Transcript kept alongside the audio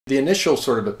The initial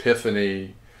sort of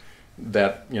epiphany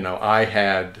that I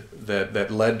had that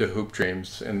led to Hoop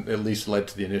Dreams, and at least led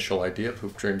to the initial idea of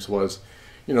Hoop Dreams, was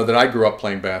that I grew up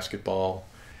playing basketball,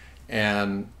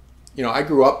 and I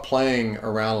grew up playing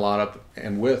around a lot of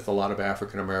and with a lot of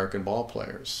African American ball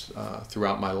players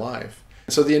throughout my life.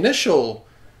 So the initial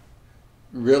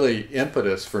really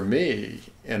impetus for me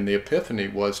and the epiphany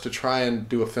was to try and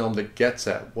do a film that gets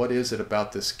at what is it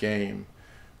about this game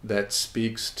that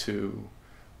speaks to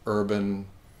urban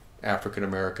African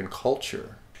American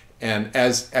culture. And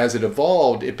as it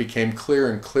evolved, it became clearer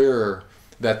and clearer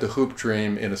that the Hoop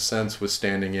Dream, in a sense, was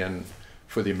standing in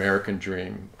for the American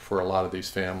dream for a lot of these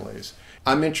families.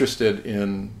 I'm interested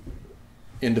in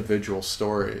individual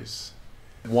stories.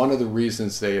 One of the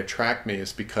reasons they attract me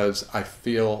is because I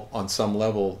feel on some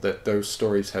level that those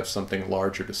stories have something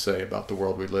larger to say about the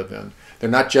world we live in. They're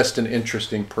not just an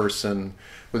interesting person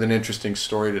with an interesting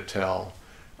story to tell,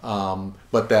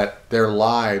 but that their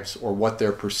lives or what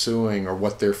they're pursuing or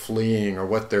what they're fleeing or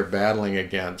what they're battling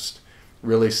against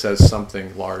really says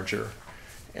something larger.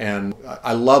 And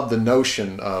I love the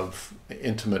notion of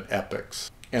intimate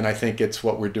epics. And I think it's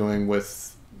what we're doing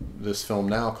with this film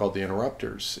now called The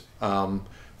Interrupters.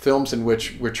 Films in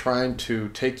which we're trying to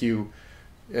take you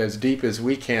as deep as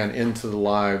we can into the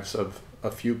lives of a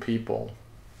few people.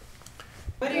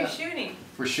 What are you shooting?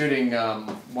 We're shooting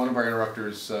one of our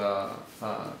interrupters,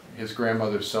 his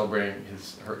grandmother's celebrating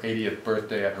her 80th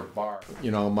birthday at her bar.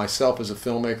 Myself as a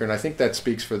filmmaker, and I think that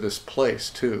speaks for this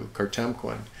place too,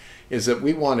 Cartemquin, is that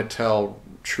we want to tell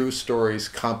true stories,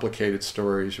 complicated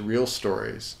stories, real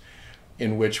stories,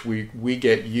 in which we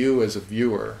get you as a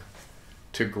viewer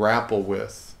to grapple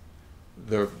with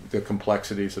the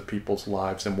complexities of people's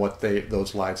lives and what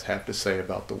those lives have to say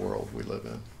about the world we live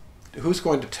in. Who's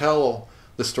going to tell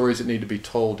the stories that need to be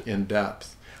told in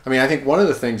depth? I mean, I think one of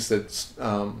the things that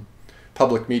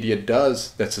public media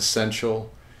does that's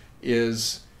essential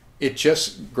is it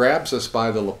just grabs us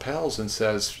by the lapels and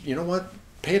says, you know what,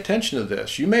 pay attention to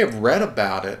this. You may have read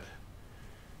about it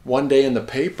one day in the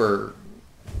paper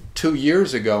 2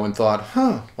 years ago and thought,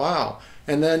 wow.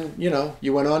 And then,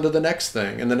 you went on to the next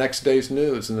thing, and the next day's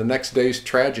news, and the next day's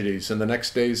tragedies, and the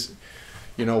next day's,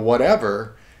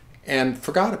 whatever, and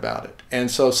forgot about it.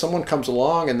 And so someone comes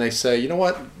along and they say, you know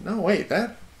what, no, wait,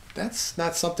 that's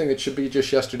not something that should be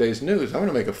just yesterday's news. I'm going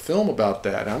to make a film about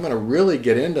that. I'm going to really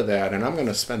get into that, and I'm going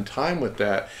to spend time with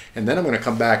that, and then I'm going to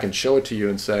come back and show it to you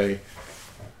and say,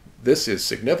 this is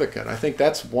significant. I think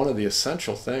that's one of the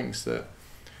essential things that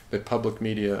public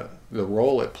media, the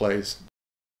role it plays